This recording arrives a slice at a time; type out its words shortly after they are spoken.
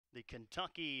The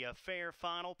Kentucky Fair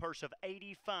Final, purse of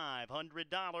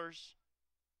 $8,500.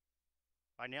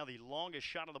 Right now, the longest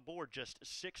shot on the board, just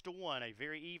 6-1. A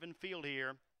very even field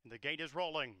here. The gate is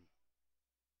rolling.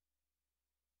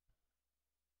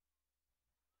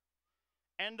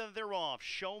 And they're off.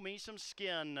 Show Me Some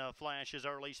Skin flashes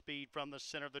early speed from the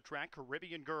center of the track.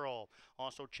 Caribbean Girl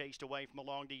also chased away from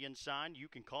along the inside. You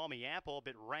Can Call Me Apple, a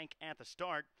bit rank at the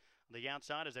start. On the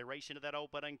outside as they race into that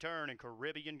opening turn, and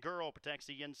Caribbean Girl protects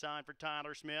the inside for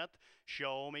Tyler Smith.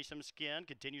 Show Me Some Skin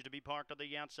continues to be parked on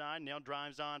the outside. Now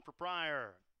drives on for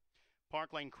Pryor.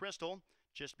 Park Lane Crystal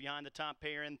just behind the top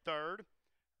pair in third.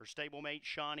 Her stablemate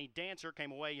Shawnee Dancer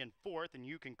came away in fourth, and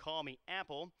You Can Call Me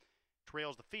Apple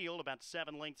trails the field about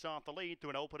 7 lengths off the lead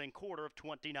through an opening quarter of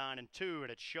 29-2.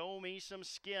 And it's Show Me Some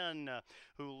Skin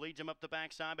who leads him up the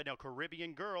backside. But now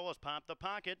Caribbean Girl has popped the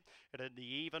pocket. And the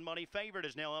even money favorite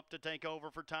is now up to take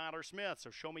over for Tyler Smith. So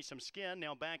Show Me Some Skin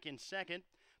now back in second.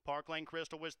 Park Lane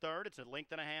Crystal was third. It's a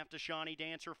length and a half to Shawnee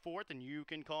Dancer fourth. And You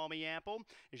Can Call Me Apple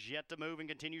is yet to move and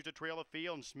continues to trail the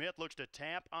field. And Smith looks to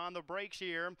tap on the brakes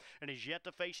here and is yet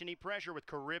to face any pressure with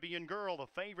Caribbean Girl, the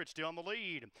favorite, still in the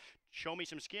lead. Show Me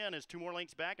Some Skin is 2 more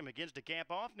lengths back and begins to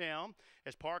gap off now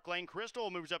as Park Lane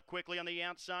Crystal moves up quickly on the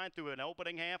outside through an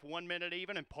opening half, 1 minute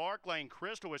even, and Park Lane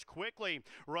Crystal is quickly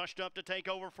rushed up to take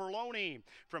over for Loney.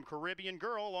 From Caribbean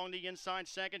Girl along the inside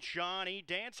second, Shawnee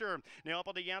Dancer. Now up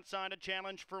on the outside, a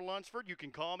challenge for Lunsford. You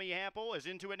Can Call Me Apple is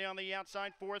into it down the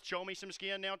outside fourth. Show Me Some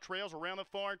Skin now trails around the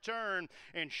far turn,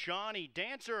 and Shawnee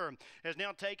Dancer has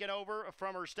now taken over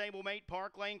from her stablemate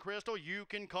Park Lane Crystal. You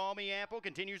Can Call Me Apple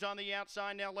continues on the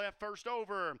outside now left first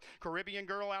over. Caribbean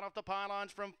Girl out off the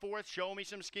pylons from fourth. Show Me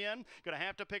Some Skin gonna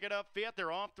have to pick it up fifth.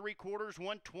 They're off 3 quarters,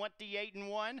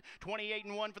 28-1,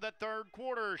 28-1 for the third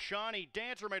quarter. Shawnee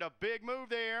Dancer made a big move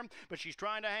there, but she's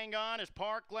trying to hang on as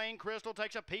Park Lane Crystal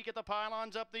takes a peek at the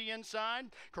pylons up the inside.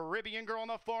 Caribbean Girl on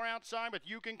the far outside with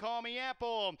You Can Call Me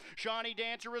Apple. Shawnee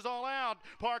Dancer is all out.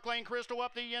 Park Lane Crystal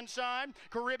up the inside.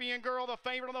 Caribbean Girl the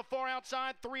favorite on the far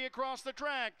outside. 3 across the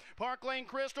track. Park Lane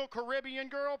Crystal, Caribbean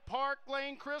Girl, Park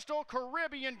Lane Crystal,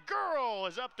 Caribbean Girl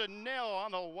is up to nil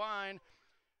on the line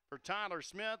for Tyler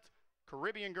Smith.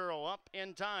 Caribbean Girl up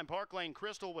in time. Park Lane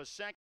Crystal was second.